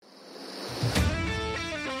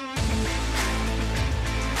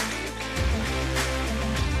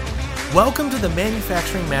Welcome to the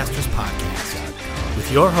Manufacturing Masters Podcast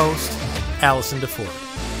with your host, Allison DeFord.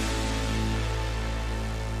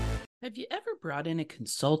 Have you ever brought in a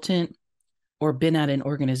consultant or been at an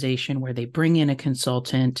organization where they bring in a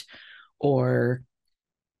consultant or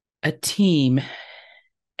a team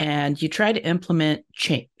and you try to implement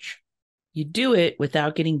change? You do it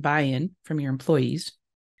without getting buy-in from your employees,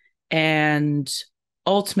 and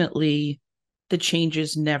ultimately the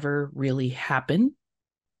changes never really happen.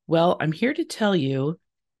 Well, I'm here to tell you,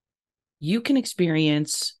 you can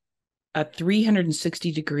experience a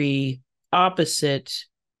 360-degree opposite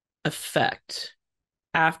effect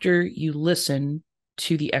after you listen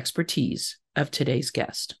to the expertise of today's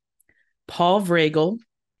guest. Paul Vregel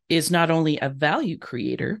is not only a value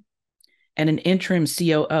creator and an interim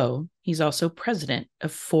COO, he's also president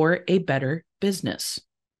of For a Better Business.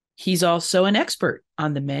 He's also an expert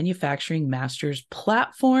on the Manufacturing Masters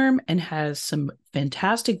platform and has some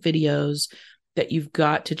fantastic videos that you've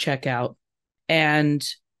got to check out. And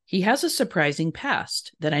he has a surprising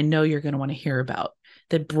past that I know you're going to want to hear about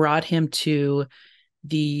that brought him to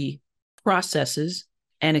the processes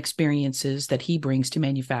and experiences that he brings to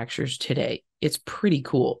manufacturers today. It's pretty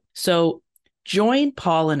cool. So join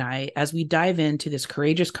Paul and I as we dive into this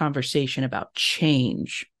courageous conversation about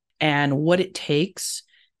change and what it takes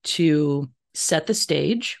to set the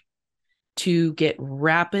stage to get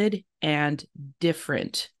rapid and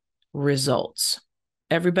different results.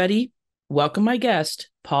 Everybody, welcome my guest,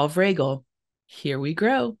 Paul Vregel. Here we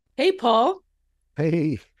grow. Hey, Paul.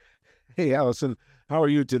 Hey, Allison. How are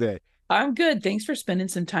you today? I'm good. Thanks for spending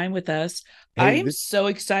some time with us. Hey, I'm so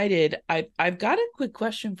excited. I've got a quick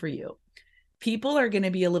question for you. People are going to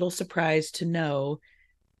be a little surprised to know,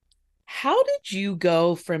 how did you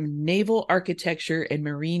go from naval architecture and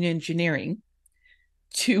marine engineering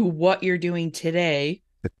to what you're doing today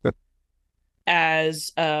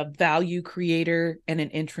as a value creator and an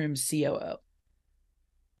interim COO?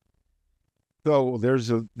 So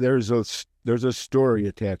there's a story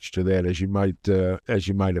attached to that, as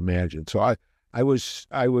you might imagine. So I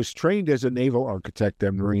was trained as a naval architect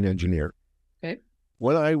and marine engineer. Okay.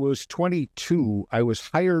 When I was 22, I was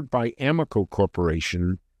hired by Amoco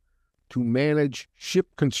Corporation to manage ship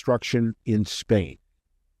construction in Spain.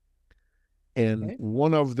 And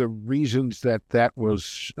one of the reasons that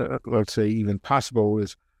was, let's say, even possible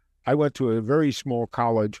is I went to a very small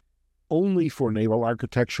college only for naval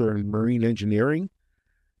architecture and marine engineering.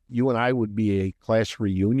 You and I would be a class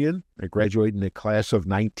reunion. I graduated in a class of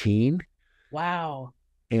 19. Wow.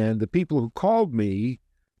 And the people who called me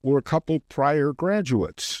were a couple prior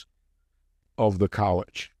graduates of the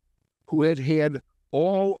college who had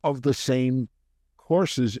all of the same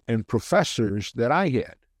courses and professors that I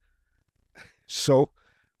had. So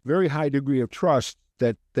very high degree of trust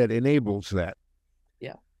that enables that.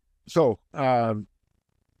 Yeah. So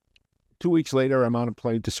 2 weeks later, I'm on a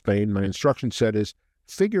plane to Spain. My instruction set is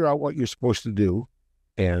figure out what you're supposed to do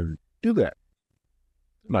and do that.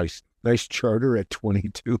 Nice charter at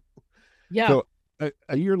 22. Yeah. So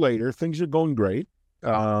a year later, things are going great.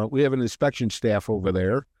 We have an inspection staff over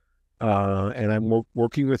there, and I'm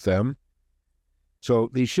working with them. So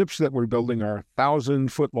these ships that we're building are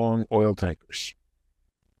 1,000-foot-long oil tankers.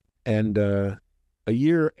 And a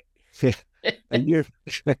year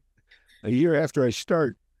after I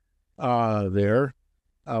start there,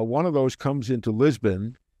 one of those comes into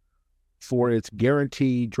Lisbon for its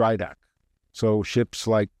guarantee dry dock. So ships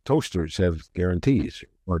like toasters have guarantees.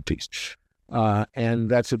 And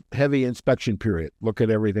that's a heavy inspection period. Look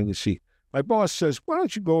at everything you see. My boss says, why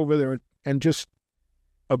don't you go over there and just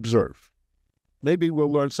observe? Maybe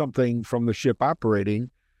we'll learn something from the ship operating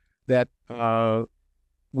that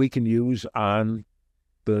we can use on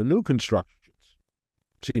the new constructions.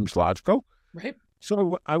 Seems logical. Right.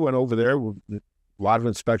 So I went over there with a lot of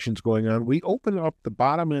inspections going on. We opened up the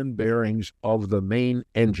bottom end bearings of the main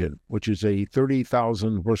engine, which is a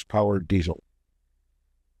 30,000 horsepower diesel.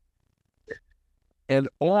 And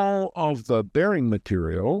all of the bearing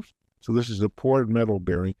material, so this is a poured metal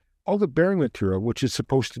bearing, all the bearing material, which is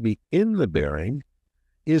supposed to be in the bearing,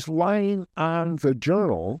 is lying on the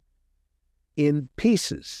journal in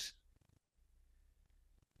pieces.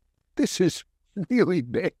 This is really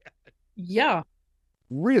bad. Yeah.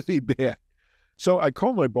 Really bad. So I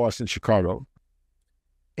call my boss in Chicago,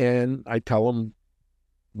 and I tell him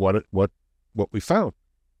what we found.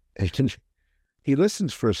 And he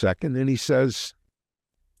listens for a second, and he says,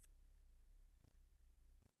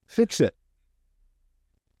 fix it.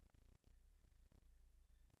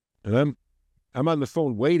 And I'm on the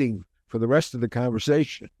phone waiting for the rest of the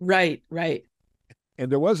conversation. Right.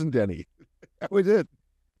 And there wasn't any. That was it.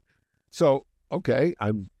 So, okay,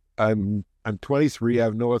 I'm I'm 23. I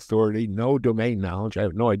have no authority, no domain knowledge. I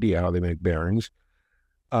have no idea how they make bearings.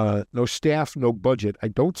 No staff, no budget. I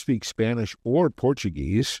don't speak Spanish or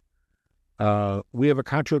Portuguese. We have a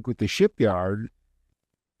contract with the shipyard,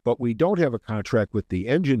 but we don't have a contract with the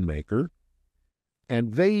engine maker.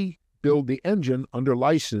 And they build the engine under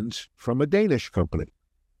license from a Danish company.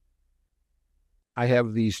 I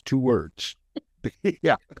have these two words.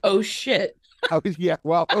 Yeah. Oh, shit. Yeah,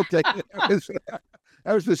 well, okay. That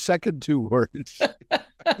was the second two words.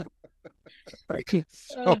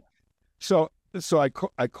 So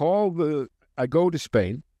I go to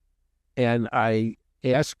Spain, and I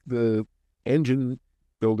ask the engine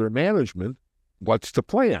builder management, what's the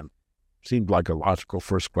plan? Seemed like a logical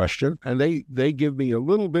first question. And they give me a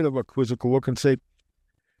little bit of a quizzical look and say,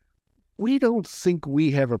 we don't think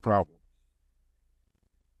we have a problem.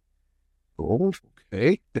 Oh,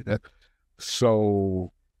 okay.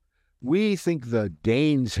 So we think the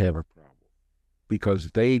Danes have a problem because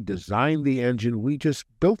they designed the engine. We just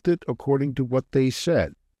built it according to what they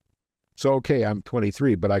said. So, okay, I'm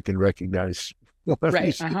 23, but I can recognize.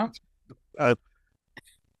 Right. So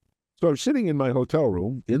I'm sitting in my hotel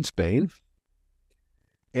room in Spain,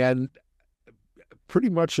 and pretty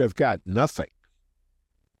much I've got nothing,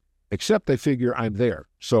 except I figure I'm there.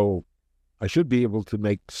 So I should be able to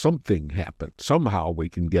make something happen. Somehow we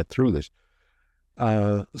can get through this.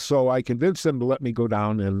 So I convinced them to let me go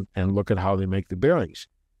down and look at how they make the bearings.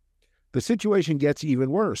 The situation gets even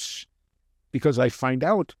worse because I find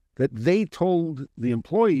out that they told the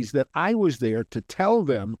employees that I was there to tell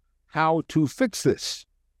them how to fix this.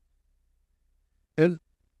 And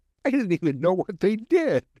I didn't even know what they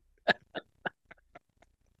did.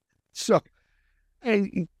 So,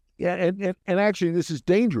 and actually this is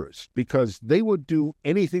dangerous because they would do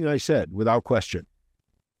anything I said without question.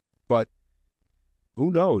 But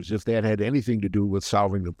who knows if that had anything to do with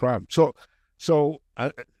solving the problem. So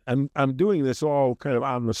I'm doing this all kind of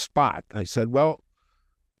on the spot. I said, well,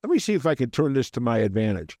 let me see if I can turn this to my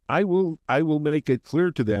advantage. I will make it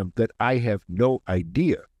clear to them that I have no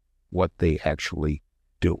idea what they actually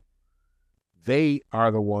do. They are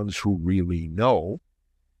the ones who really know.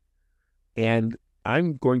 And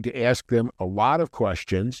I'm going to ask them a lot of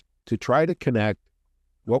questions to try to connect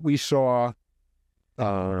what we saw,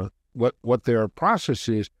 what their process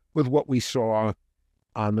is with what we saw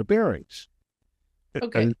on the bearings.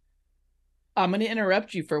 Okay. I'm going to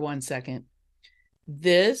interrupt you for 1 second.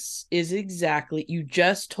 This is exactly, you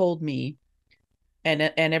just told me, and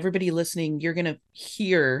everybody listening, you're going to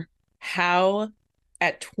hear how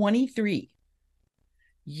at 23,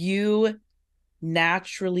 you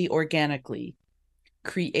naturally, organically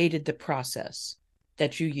created the process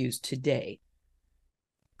that you use today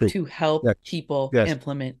to help people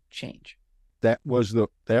implement change. That was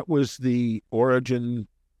the origin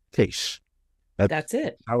case. That's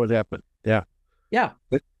it. How it happened. Yeah. Yeah.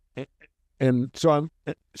 And so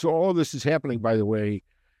all this is happening, by the way,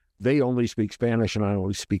 they only speak Spanish and I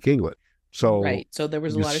only speak English. So right. So there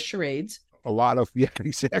was a lot of charades. Yeah,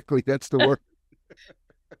 exactly. That's the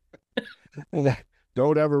word.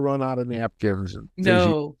 Don't ever run out of napkins.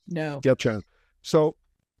 No. So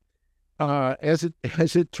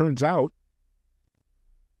as it turns out,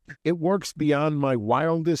 it works beyond my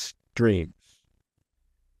wildest dreams.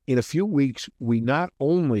 In a few weeks, we not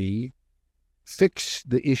only fix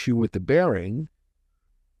the issue with the bearing,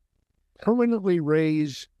 permanently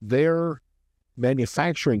raise their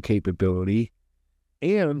manufacturing capability,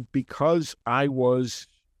 and because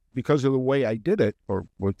of the way I did it, or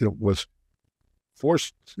was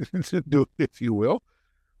forced to do it, if you will,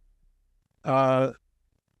 the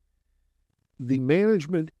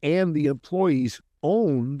management and the employees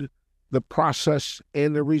owned the process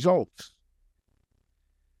and the results.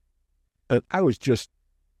 And I was just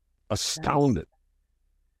astounded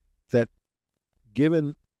that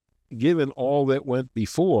given all that went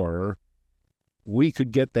before, we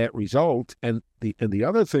could get that result. And the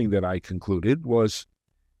other thing that I concluded was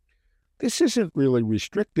this isn't really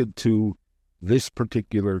restricted to this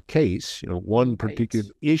particular case, one particular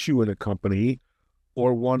issue in a company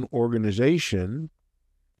or one organization,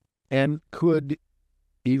 and could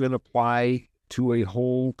even apply to a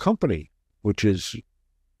whole company, which is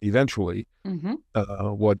eventually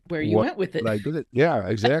where you went with it. I did it. Yeah,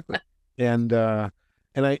 exactly. and I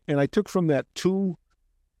took from that two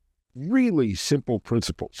really simple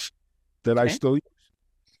principles that I still use.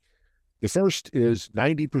 The first is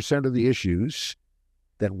 90% of the issues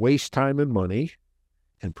that waste time and money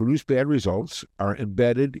and produce bad results are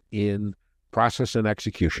embedded in process and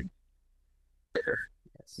execution.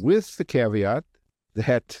 Yes. With the caveat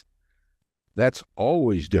that that's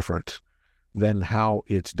always different than how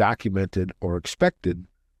it's documented or expected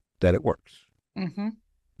that it works. Mm-hmm.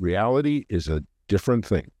 Reality is a different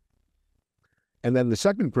thing. And then the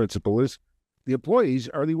second principle is the employees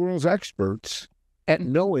are the world's experts at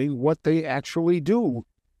knowing what they actually do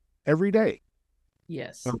every day.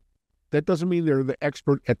 Yes. That doesn't mean they're the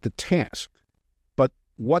expert at the task, but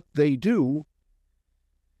what they do,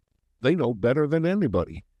 they know better than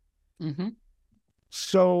anybody. Mm-hmm.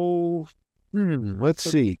 So, let's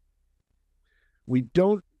see.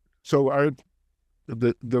 The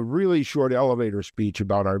really short elevator speech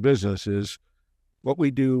about our business is what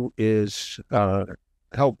we do is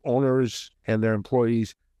help owners and their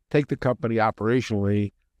employees take the company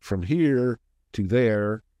operationally from here to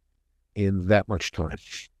there in that much time.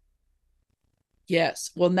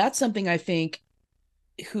 Yes. Well, and that's something I think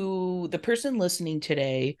the person listening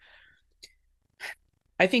today,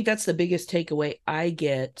 I think that's the biggest takeaway I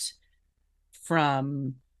get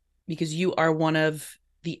from, because you are one of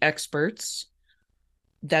the experts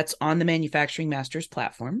that's on the Manufacturing Masters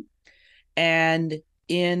platform. And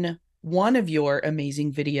in one of your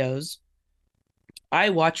amazing videos, I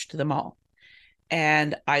watched them all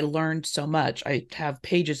and I learned so much. I have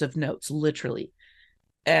pages of notes, literally.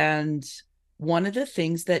 And one of the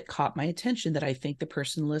things that caught my attention that I think the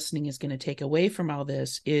person listening is going to take away from all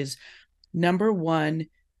this is, number one,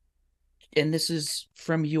 and this is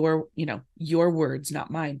from your words,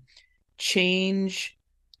 not mine, change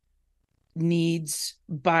needs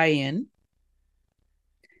buy-in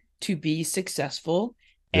to be successful.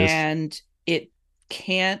 Yes. And it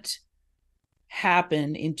can't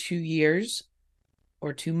happen in 2 years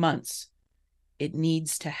or 2 months. It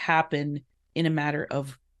needs to happen in a matter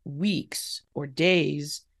of weeks or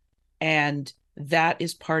days. And that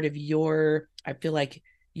is part of I feel like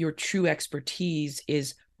your true expertise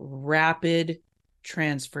is rapid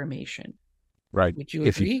transformation. Right. Would you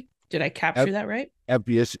agree? Did I capture that right?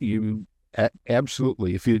 Yes,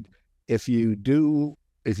 absolutely. If you do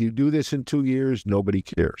this in 2 years, nobody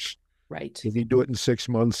cares. Right. If you do it in 6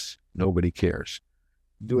 months, nobody cares.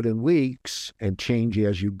 Do it in weeks and change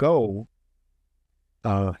as you go.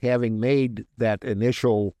 Having gotten that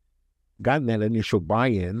initial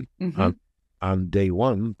buy-in on day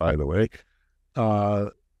one, by the way,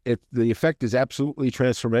 the effect is absolutely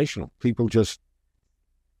transformational. People just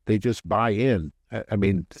buy in. I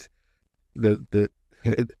mean, the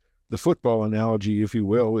football analogy, if you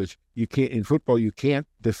will, is in football you can't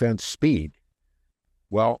defend speed.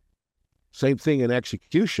 Well, same thing in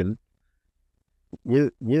execution.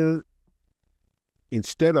 We're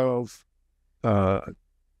instead of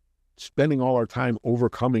spending all our time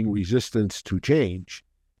overcoming resistance to change,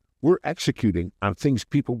 we're executing on things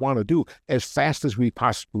people want to do as fast as we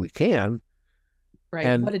possibly can. Right.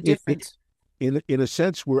 And what a difference. In a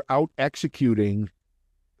sense, we're out executing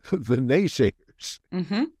the naysayers.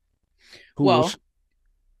 Mm-hmm. Well,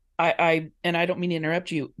 I don't mean to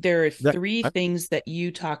interrupt you. There are three things that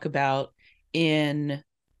you talk about in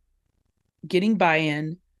getting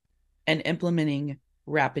buy-in and implementing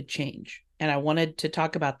rapid change. And I wanted to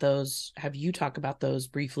talk about those, have you talk about those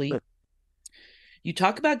briefly. Sure. You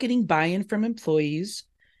talk about getting buy-in from employees.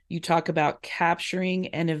 You talk about capturing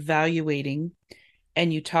and evaluating,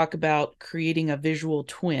 and you talk about creating a visual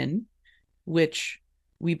twin, which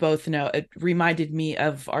we both know. It reminded me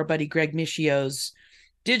of our buddy Greg Michio's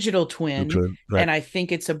digital twin. Right. And I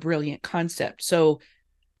think it's a brilliant concept. So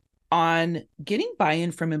on getting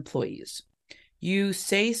buy-in from employees, you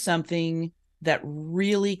say something that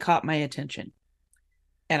really caught my attention.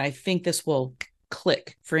 And I think this will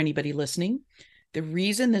click for anybody listening. The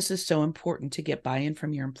reason this is so important to get buy-in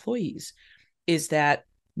from your employees is that,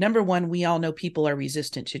 number one, we all know people are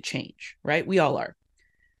resistant to change, right? We all are.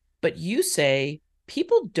 But you say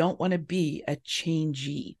people don't want to be a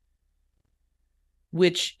changee,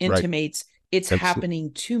 which intimates it's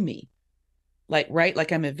happening to me.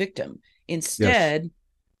 Like I'm a victim. Instead,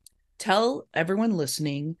 tell everyone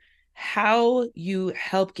listening how you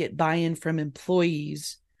help get buy-in from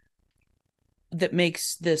employees that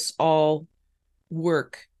makes this all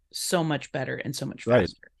work so much better and so much faster.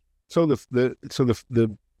 Right. So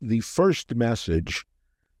the first message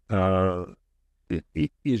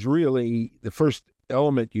is really the first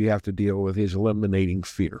element you have to deal with is eliminating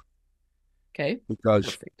fear. Okay.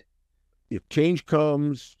 Because if change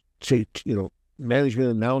comes, management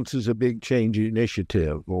announces a big change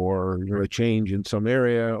initiative or a change in some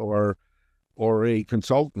area or a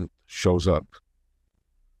consultant shows up.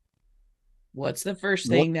 What's the first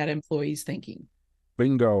thing that employee's thinking?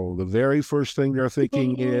 Bingo. The very first thing they're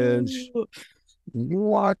thinking is,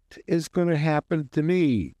 what is going to happen to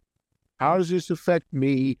me? How does this affect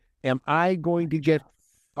me? Am I going to get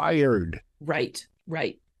fired. Right.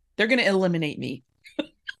 They're going to eliminate me.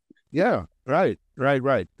 Yeah, right.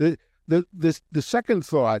 The second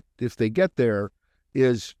thought, if they get there,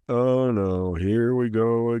 is, oh no, here we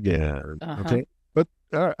go again. Uh-huh. Okay, but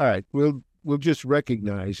all right, we'll just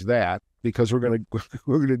recognize that, because we're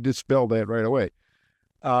gonna dispel that right away.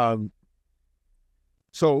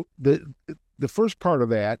 So the first part of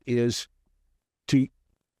that is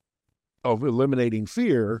of eliminating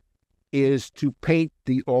fear is to paint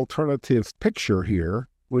the alternative picture here,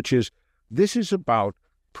 which is, this is about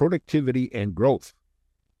productivity and growth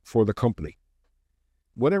for the company.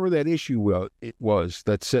 Whatever that issue it was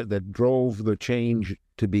that drove the change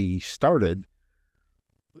to be started,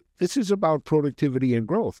 this is about productivity and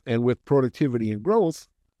growth. And with productivity and growth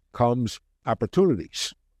comes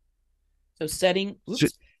opportunities. So setting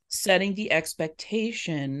the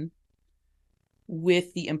expectation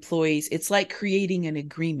with the employees, it's like creating an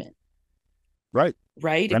agreement. Right.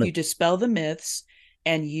 If you dispel the myths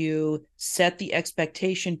and you set the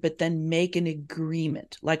expectation, but then make an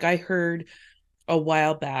agreement. Like I heard a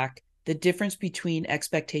while back, the difference between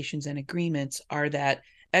expectations and agreements are that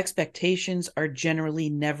expectations are generally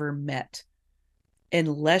never met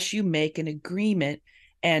unless you make an agreement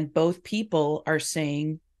and both people are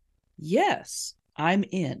saying, yes, I'm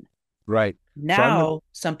in. Right. Now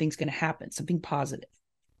something's going to happen, something positive.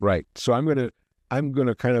 Right. So I'm going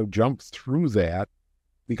to kind of jump through that,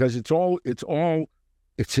 because it's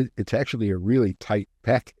actually a really tight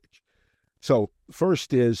package. So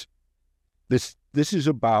first is this is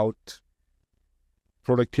about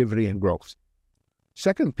productivity and growth.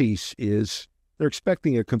 Second piece is they're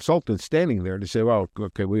expecting a consultant standing there to say, well,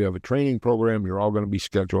 okay, we have a training program. You're all going to be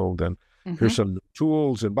scheduled, and here's some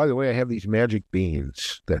tools. And by the way, I have these magic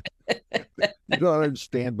beans that you don't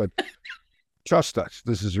understand, but trust us,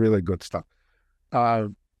 this is really good stuff.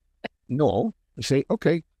 No, say,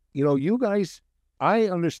 okay, you guys, I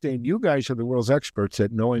understand you guys are the world's experts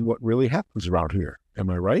at knowing what really happens around here. Am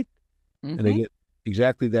I right? And they get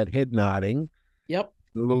exactly that head nodding. Yep.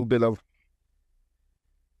 A little bit of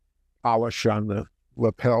polish on the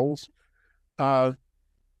lapels. To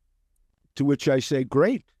which I say,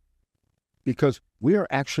 great, because we are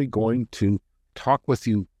actually going to talk with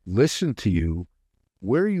you, listen to you,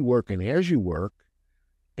 where you work and as you work,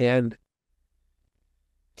 and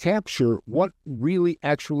capture what really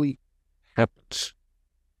actually happens.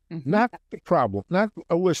 Not the problem, not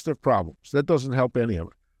a list of problems. That doesn't help any of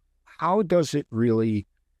it. How does it really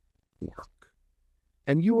work?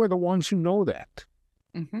 And you are the ones who know that.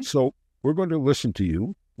 So we're going to listen to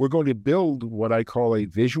you. We're going to build what I call a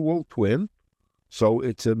visual twin. So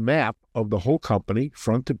it's a map of the whole company,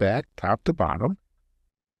 front to back, top to bottom.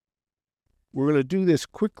 We're going to do this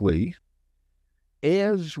quickly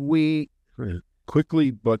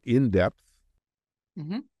but in depth.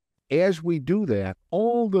 As we do that,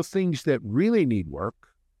 all the things that really need work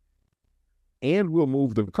and will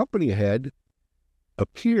move the company ahead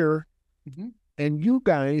appear, and you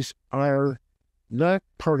guys are not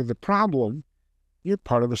part of the problem, you're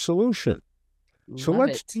part of the solution. So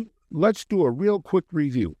let's do a real quick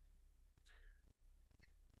review.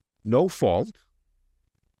 No fault.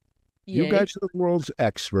 Yay. You guys are the world's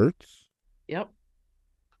experts. Yep.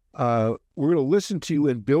 We're going to listen to you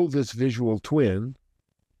and build this visual twin.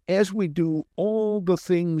 As we do all the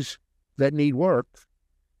things that need work,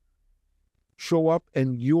 show up,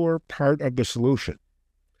 and you're part of the solution.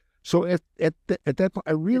 So at that point,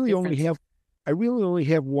 I really only have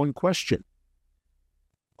one question.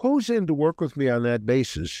 Who's in to work with me on that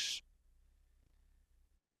basis?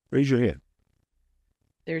 Raise your hand.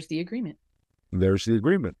 There's the agreement.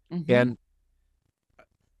 And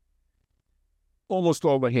almost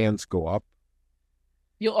all the hands go up.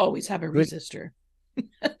 You'll always have a resistor.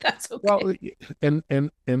 That's okay. Well,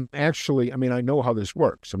 and actually, I mean, I know how this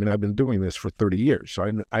works. I mean, I've been doing this for 30 years, so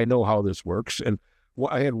I know how this works. And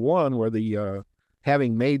I had one where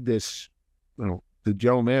having made this, the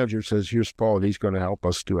general manager says, "Here's Paul, and he's going to help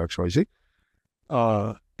us do X, Y, Z."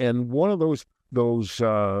 And one of those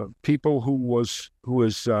people who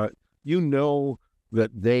is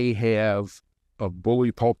that they have a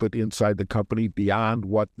bully pulpit inside the company beyond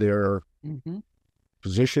what their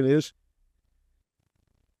position is.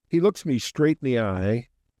 He looks me straight in the eye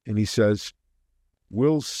and he says,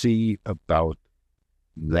 "We'll see about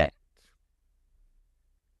that."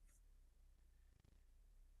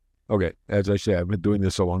 Okay, as I say, I've been doing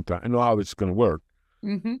this a long time. I know how it's going to work.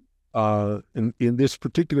 In this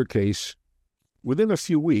particular case, within a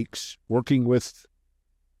few weeks, working with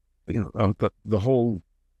the whole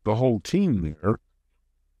team there,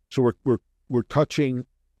 so we're touching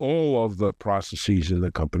all of the processes in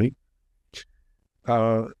the company.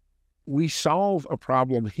 we solve a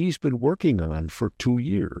problem he's been working on for 2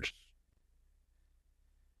 years.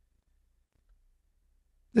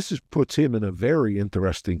 Puts him in a very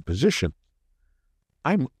interesting position.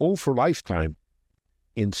 I'm for lifetime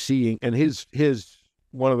in seeing, and his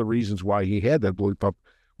one of the reasons why he had that bully pup,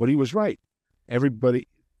 but he was right.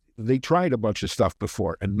 They tried a bunch of stuff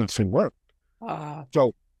before and nothing worked.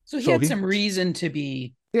 So he had some reason to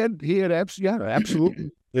be. He had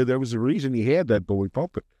absolutely. There was a reason he had that bully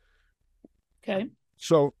pulpit. Okay.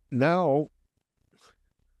 So now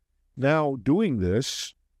doing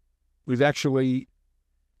this, we've actually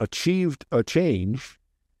achieved a change,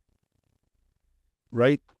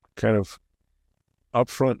 right? Kind of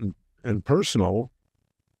upfront and personal.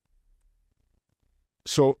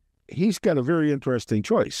 So he's got a very interesting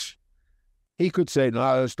choice. He could say,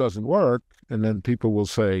 no, this doesn't work. And then people will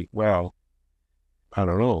say, well, I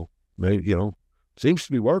don't know, maybe, seems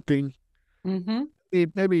to be working. Mm-hmm.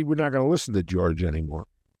 Maybe we're not going to listen to George anymore.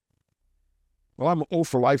 Well, I'm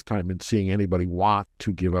for lifetime in seeing anybody want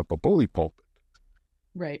to give up a bully pulpit.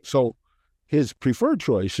 Right. So his preferred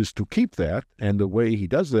choice is to keep that. And the way he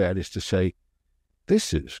does that is to say,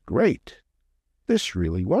 this is great. This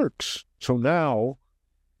really works. So now,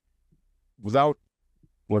 without,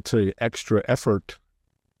 let's say, extra effort,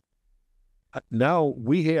 now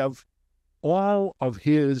we have all of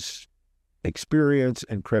his experience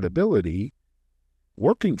and credibility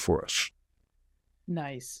working for us.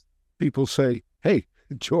 Nice. People say, hey,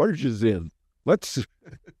 George is in. Let's.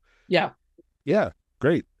 Yeah. Yeah.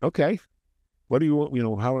 Great. Okay. What do you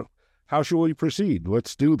want? How shall we proceed?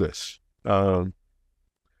 Let's do this. So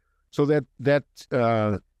that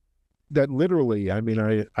literally, I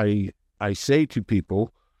mean, I say to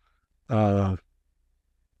people,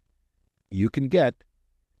 you can get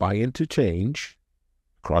buy-in to change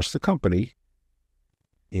across the company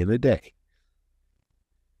in a day.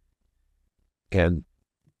 And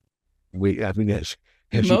as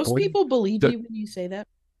most people believe you when you say that.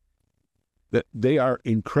 That they are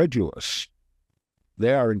incredulous.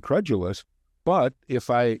 They are incredulous. But if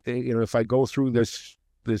I go through this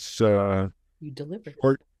you deliver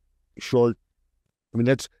short. I mean,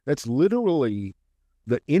 that's literally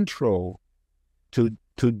the intro to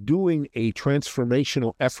doing a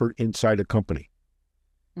transformational effort inside a company.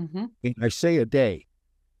 Mm-hmm. And I say a day.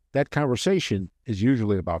 That conversation is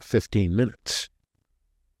usually about 15 minutes.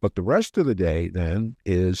 But the rest of the day then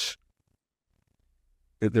is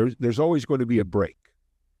there's always going to be a break,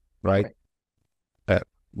 right? At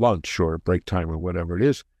lunch or break time or whatever it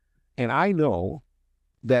is. And I know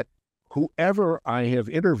that whoever I have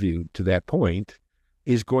interviewed to that point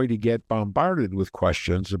is going to get bombarded with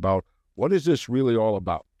questions about what is this really all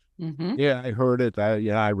about? Mm-hmm. Yeah, I heard it.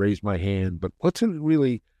 I raised my hand, but what's it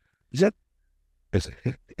really?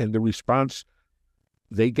 And the response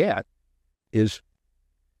they get is,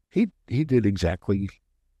 he did exactly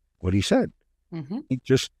what he said. Mm-hmm.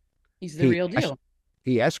 He's the real deal.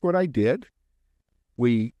 He asked what I did.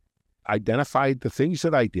 We identified the things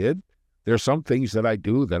that I did. There are some things that I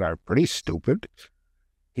do that are pretty stupid.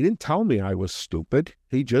 He didn't tell me I was stupid.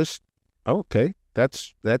 He just, okay,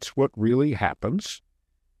 that's what really happens.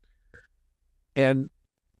 And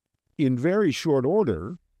in very short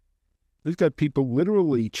order, we've got people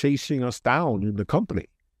literally chasing us down in the company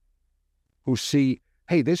who see,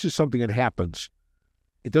 hey, this is something that happens.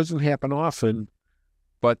 It doesn't happen often,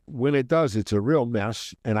 but when it does, it's a real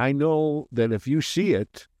mess. And I know that if you see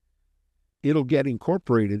it, it'll get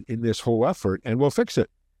incorporated in this whole effort and we'll fix it.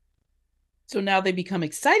 So now they become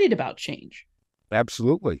excited about change.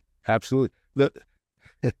 Absolutely. Absolutely.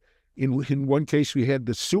 In one case, we had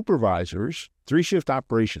the supervisors, 3-shift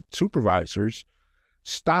operation supervisors,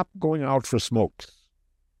 stop going out for smokes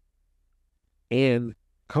and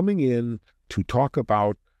coming in to talk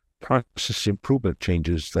about process improvement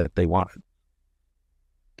changes that they wanted.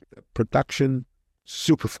 Production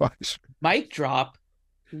supervisor. Mic drop.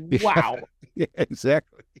 Wow. Yeah,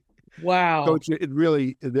 exactly. Wow. So it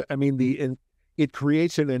really, I mean, it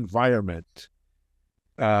creates an environment.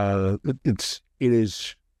 It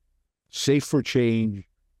is safe for change,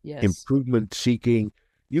 yes. Improvement seeking.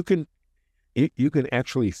 You can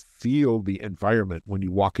actually feel the environment when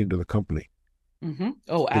you walk into the company. Mm-hmm.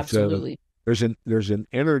 Oh, absolutely. There's an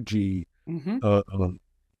energy mm-hmm.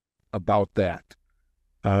 About that,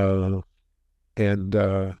 and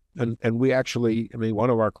we actually, I mean, one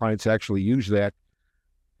of our clients actually used that.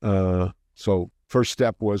 So first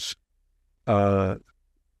step was an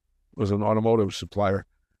automotive supplier,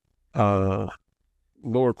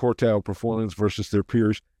 lower quartile performance versus their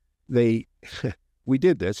peers. We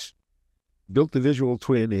did this, built the visual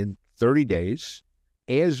twin in 30 days,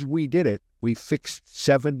 as we did it, we fixed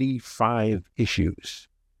 75 issues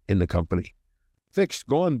in the company. Fixed,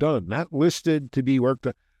 gone, done, not listed to be worked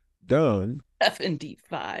on, done.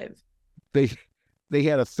 75. They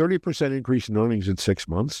had a 30% increase in earnings in 6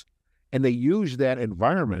 months, and they used that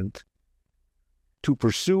environment to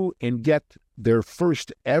pursue and get their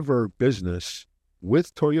first ever business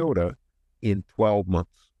with Toyota in 12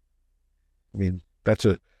 months. I mean, that's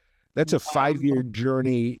a 5-year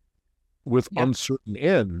journey with uncertain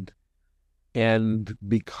end. And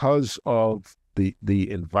because of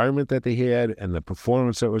the environment that they had and the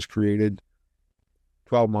performance that was created,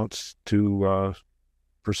 12 months to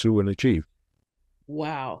pursue and achieve.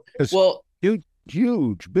 Wow. It's well,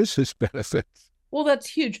 huge business benefits. Well, that's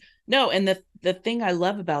huge. No, and the thing I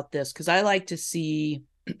love about this, because I like to see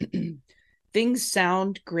things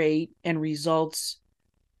sound great and results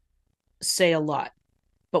say a lot.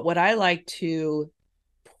 But what I like to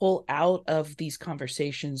pull out of these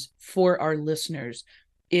conversations for our listeners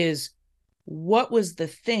is, what was the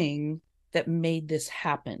thing that made this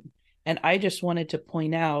happen? And I just wanted to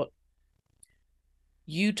point out,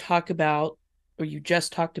 you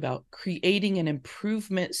just talked about creating an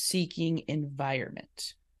improvement-seeking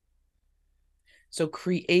environment. So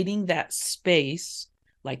creating that space,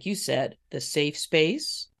 like you said, the safe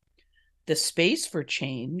space, the space for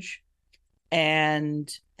change,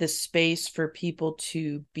 and the space for people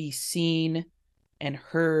to be seen and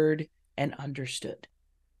heard and understood.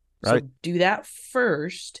 Right. So do that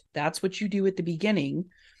first. That's what you do at the beginning.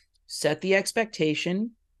 Set the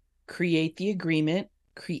expectation, create the agreement,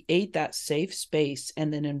 create that safe space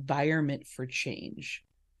and an environment for change.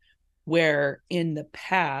 Where in the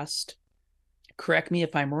past, correct me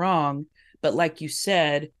if I'm wrong, but like you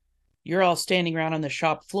said, you're all standing around on the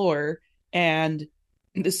shop floor and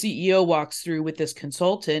the CEO walks through with this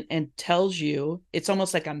consultant and tells you, it's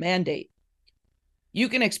almost like a mandate. You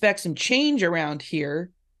can expect some change around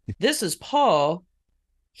here. This is Paul.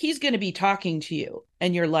 He's going to be talking to you.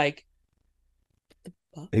 And you're like,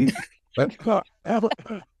 I think I'm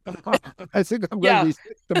going to be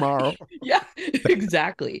sick tomorrow. Yeah,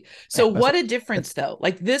 exactly. So what a difference, though.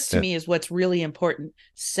 Like, this to me is what's really important.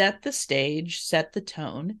 Set the stage, set the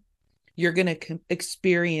tone. You're going to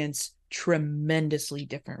experience tremendously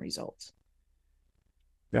different results.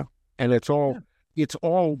 Yeah. And it's all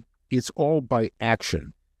by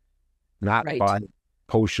action, not by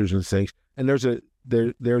posters and things. And there's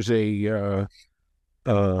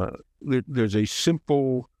a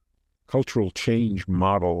simple cultural change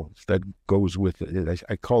model that goes with it.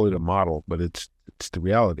 I call it a model, but it's the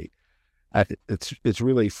reality. It's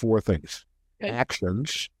really 4 things. Okay.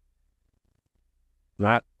 Actions,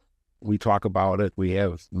 not we talk about it, we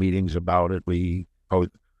have meetings about it,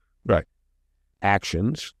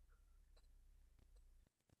 actions,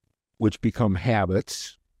 which become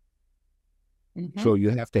habits. Mm-hmm. So you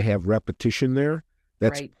have to have repetition there.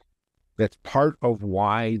 That's part of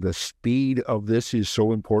why the speed of this is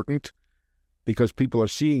so important, because people are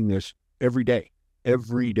seeing this every day.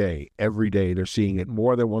 They're seeing it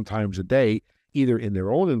more than 1 time a day, either in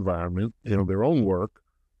their own environment, their own work,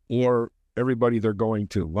 or everybody they're going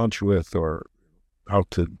to lunch with, or out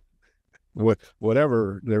to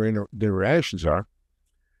whatever their interactions are.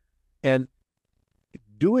 And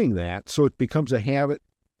doing that, so it becomes a habit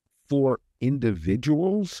for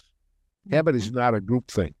individuals. Habit is not a group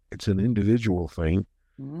thing. It's an individual thing.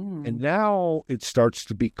 Mm. And now it starts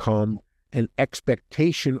to become an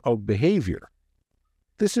expectation of behavior.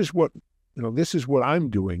 This is what I'm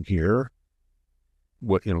doing here.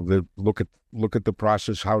 Look at the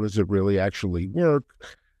process. How does it really actually work?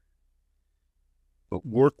 But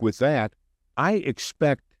work with that. I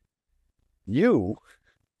expect you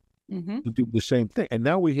to do the same thing. And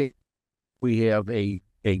now we have a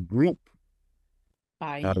group.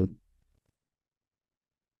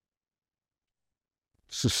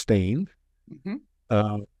 Sustained,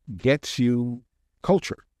 gets you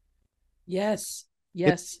culture. Yes.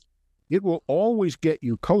 It will always get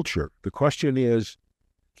you culture. The question is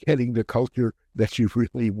getting the culture that you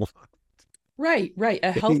really want. Right.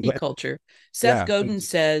 A healthy culture. Seth Godin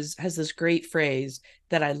has this great phrase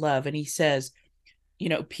that I love. And he says,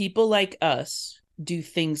 people like us do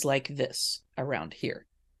things like this around here.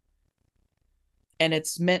 And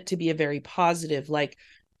it's meant to be a very positive, like,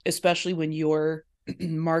 especially when you're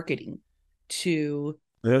marketing to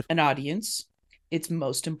an audience, it's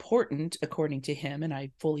most important, according to him, and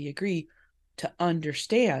I fully agree, to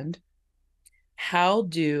understand how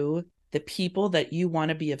do the people that you want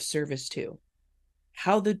to be of service to,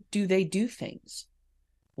 do they do things?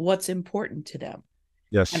 What's important to them?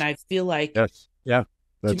 Yes. And I feel like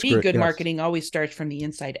That's to me, great. good Yes. marketing always starts from the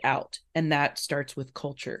inside out, and that starts with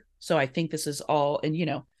culture. So I think this is all, and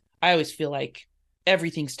I always feel like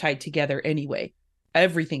everything's tied together anyway.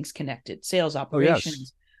 Everything's connected. Sales,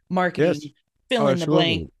 operations, marketing, Yes. fill in the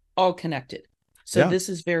Absolutely. blank, all connected. So Yeah. this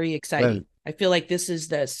is very exciting. Right. I feel like this is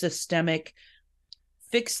the systemic,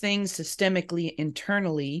 fix things systemically,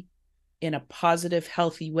 internally, in a positive,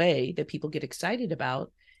 healthy way that people get excited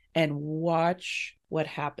about, and watch what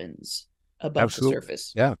happens above Absolutely. the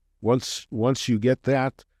surface. Yeah. Once you get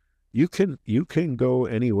that, you can go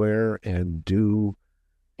anywhere and do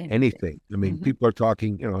anything. I mean, Mhm. people are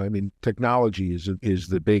talking, technology is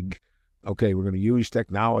the big, okay, we're going to use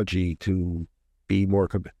technology to be more,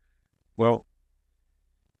 well,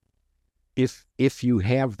 if you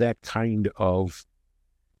have that kind of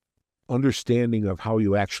understanding of how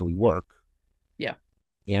you actually work, Yeah.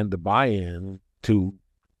 and the buy-in to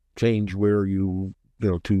change where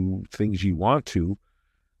to things you want to,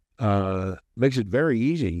 makes it very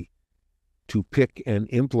easy to pick and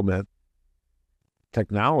implement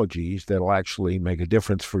technologies that'll actually make a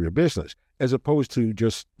difference for your business, as opposed to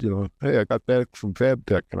just, hey, I got back from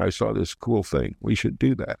FabTech and I saw this cool thing. We should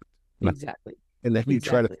do that. Exactly. And then you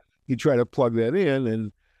try to plug that in,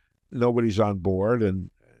 and nobody's on board. And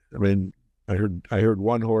I mean, I heard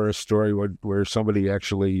one horror story where somebody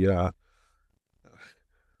actually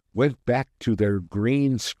went back to their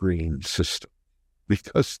green screen system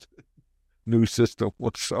because the new system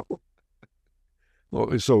was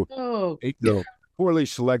poorly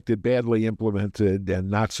selected, badly implemented, and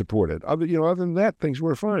not supported. Other than that, things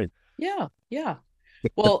were fine. Yeah.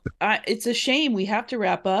 Well, it's a shame we have to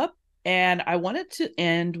wrap up, and I wanted to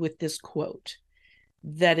end with this quote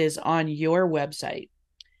that is on your website,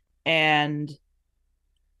 and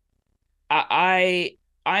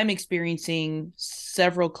I'm experiencing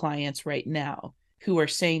several clients right now who are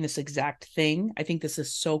saying this exact thing. I think this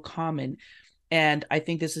is so common. And I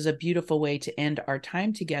think this is a beautiful way to end our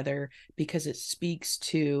time together, because it speaks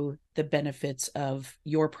to the benefits of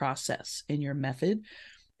your process and your method.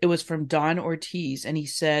 It was from Don Ortiz, and he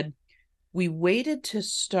said, "We waited to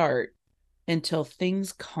start until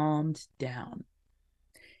things calmed down.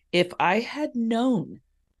 If I had known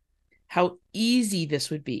how easy this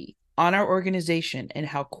would be on our organization and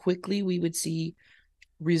how quickly we would see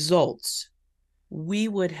results, we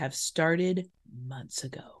would have started months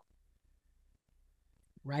ago."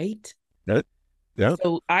 Right? Yeah.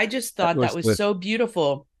 So I just thought that was so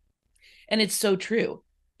beautiful. And it's so true.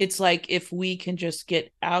 It's like, if we can just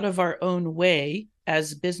get out of our own way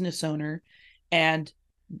as business owner, and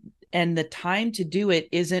the time to do it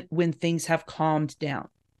isn't when things have calmed down,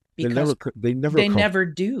 because they never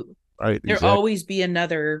do. Right. There'll always be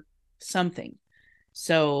another something.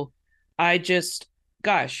 So we've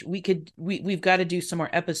got to do some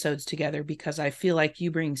more episodes together, because I feel like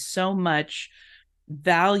you bring so much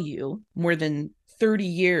value, more than 30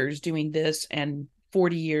 years doing this and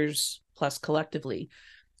 40 years plus collectively.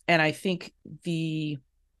 And I think anybody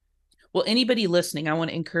listening, I want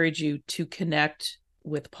to encourage you to connect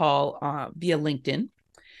with Paul via LinkedIn.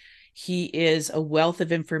 He is a wealth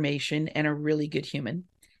of information and a really good human.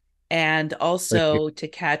 And also to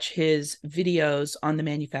catch his videos on the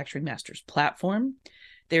Manufacturing Masters platform.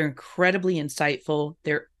 They're incredibly insightful.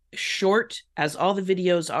 They're short, as all the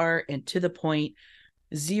videos are, and to the point.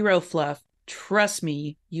 Zero fluff. Trust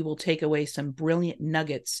me, you will take away some brilliant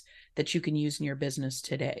nuggets that you can use in your business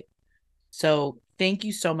today. So thank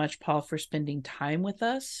you so much, Paul, for spending time with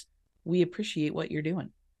us. We appreciate what you're doing.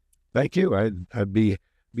 Thank you. I'd be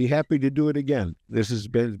happy to do it again. This has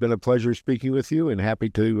been a pleasure speaking with you, and happy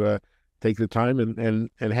to take the time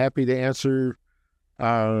and happy to answer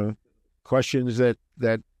questions that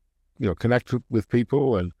connect with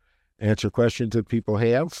people and answer questions that people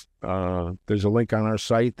have. There's a link on our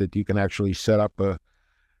site that you can actually set up a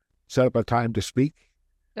time to speak.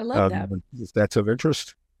 I love that. If that's of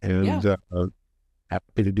interest, and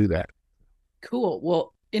happy to do that. Cool.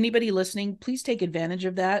 Well, anybody listening, please take advantage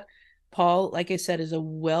of that. Paul, like I said, is a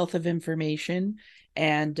wealth of information,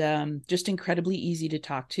 and just incredibly easy to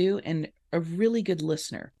talk to, and a really good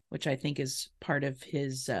listener, which I think is part of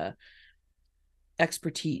his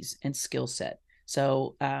expertise and skill set.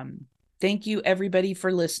 So thank you, everybody,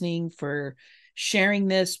 for listening, for sharing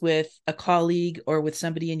this with a colleague or with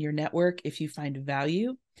somebody in your network if you find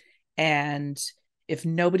value. And if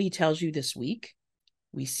nobody tells you this week,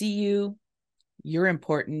 we see you, you're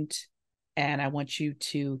important, and I want you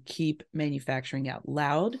to keep manufacturing out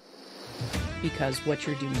loud, because what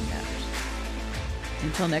you're doing matters.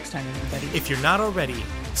 Until next time, everybody. If you're not already,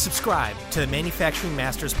 subscribe to the Manufacturing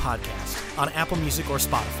Masters podcast on Apple Music or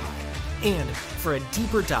Spotify. And for a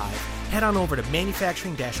deeper dive head on over to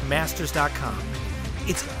manufacturing-masters.com.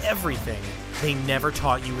 It's everything they never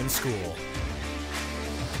taught you in school.